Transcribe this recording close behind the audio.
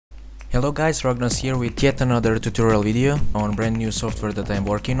Hello guys, Ragnas here with yet another tutorial video on brand new software that I'm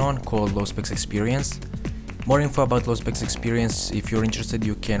working on called LowSpecs Experience. More info about LowSpecs Experience, if you're interested,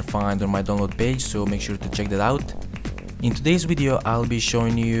 you can find on my download page, so make sure to check that out. In today's video I'll be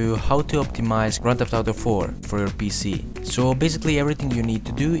showing you how to optimize Grand Theft Auto 4 for your PC. So basically everything you need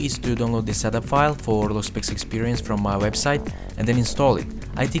to do is to download the setup file for LowSpecs Experience from my website and then install it.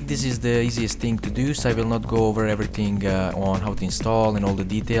 I think this is the easiest thing to do, so I will not go over everything on how to install and all the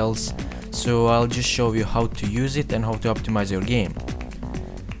details. So I'll just show you how to use it and how to optimize your game.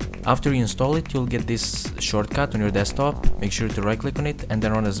 After you install it, you'll get this shortcut on your desktop. Make sure to right click on it and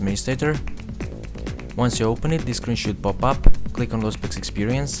then run as administrator. Once you open it, this screen should pop up. Click on LowSpecs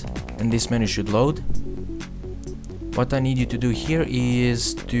Experience and this menu should load. What I need you to do here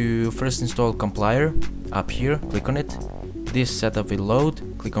is to first install Complier. Up here, click on it. This setup will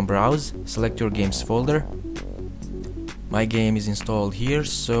load. Click on Browse, select your games folder. My game is installed here,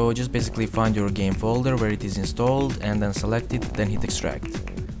 so just basically find your game folder where it is installed and then select it, then hit extract.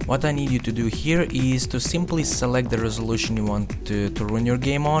 What I need you to do here is to simply select the resolution you want to run your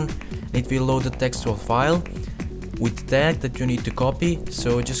game on. It will load the textual file with tag that you need to copy,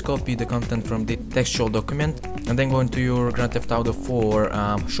 so just copy the content from the textual document and then go into your Grand Theft Auto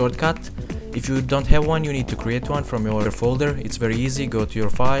 4 shortcut. If you don't have one, you need to create one from your folder. It's very easy. Go to your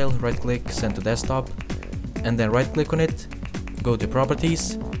file, right click, send to desktop, and then right click on it, go to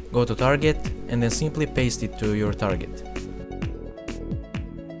properties, go to target, and then simply paste it to your target.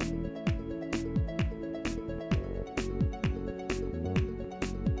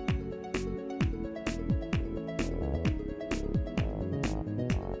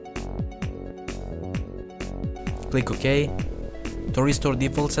 Click OK. To restore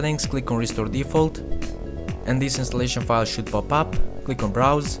default settings, click on Restore Default, and this installation file should pop up. Click on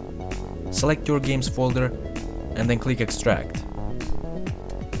Browse, select your games folder, and then click Extract.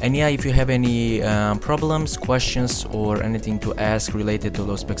 And yeah, if you have any problems, questions, or anything to ask related to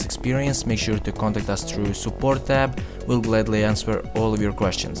LowSpecs Experience, make sure to contact us through Support tab. We'll gladly answer all of your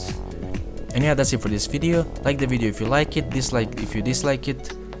questions. And yeah, that's it for this video. Like the video if you like it, dislike if you dislike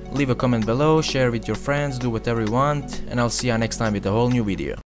it. Leave a comment below, share with your friends, do whatever you want, and I'll see you next time with a whole new video.